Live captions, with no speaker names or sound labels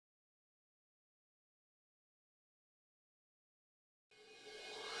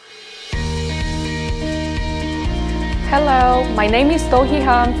Hello, my name is Dohee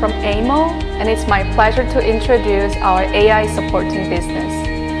from AIMMO, and it's my pleasure to introduce our AI supporting business.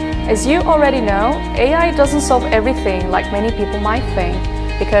 As you already know, AI doesn't solve everything like many people might think,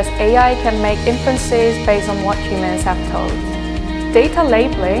 because AI can make inferences based on what humans have told. Data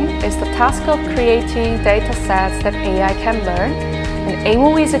labeling is the task of creating data sets that AI can learn, and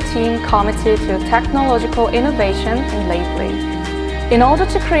AIMMO is a team committed to technological innovation in labeling. In order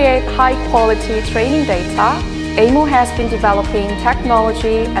to create high-quality training data, AIMMO has been developing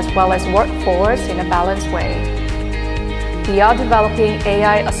technology as well as workforce in a balanced way. We are developing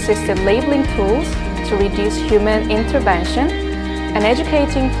AI-assisted labeling tools to reduce human intervention and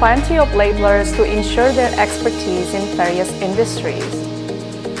educating plenty of labelers to ensure their expertise in various industries.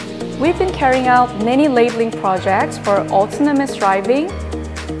 We've been carrying out many labeling projects for autonomous driving,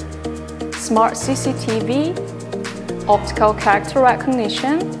 smart CCTV, optical character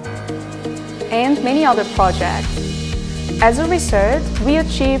recognition, and many other projects. As a result, we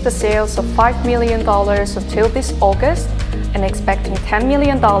achieved the sales of $5 million until this August and expecting $10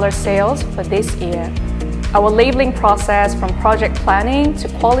 million sales for this year. Our labeling process from project planning to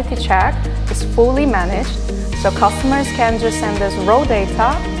quality check is fully managed, so customers can just send us raw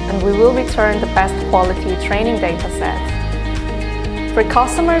data and we will return the best quality training data sets. For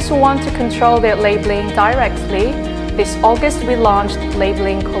customers who want to control their labeling directly, this August we launched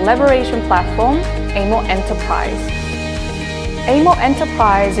labeling collaboration platform, AIMMO Enterprise. AIMMO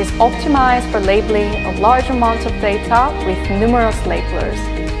Enterprise is optimized for labeling a large amount of data with numerous labelers.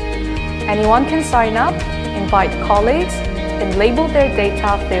 Anyone can sign up, invite colleagues, and label their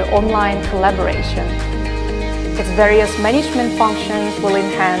data through online collaboration. Its various management functions will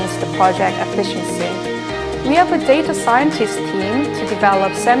enhance the project efficiency. We have a data scientist team to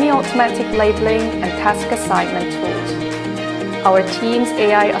develop semi-automatic labeling and task assignment tools. Our team's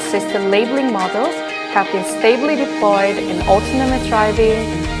AI-assisted labeling models have been stably deployed in autonomous driving,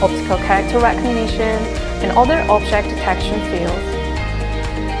 optical character recognition, and other object detection fields.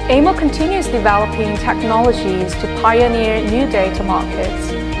 AIMMO continues developing technologies to pioneer new data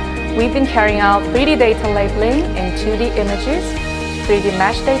markets. We've been carrying out 3D data labeling in 2D images, 3D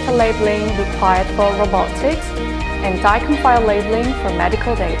mesh data labeling required for robotics, and die-compile labeling for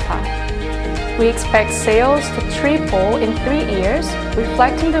medical data. We expect sales to triple in 3 years,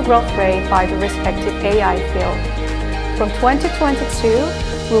 reflecting the growth rate by the respective AI field. From 2022,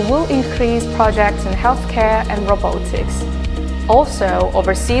 we will increase projects in healthcare and robotics. Also,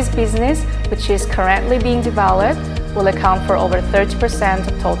 overseas business, which is currently being developed, will account for over 30%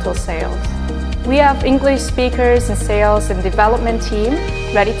 of total sales. We have English speakers in sales and development team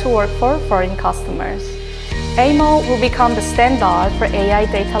ready to work for foreign customers. AIMMO will become the standard for AI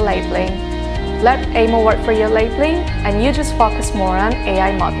data labeling. Let AIMMO work for your labeling, and you just focus more on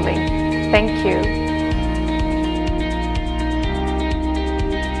AI modeling. Thank you.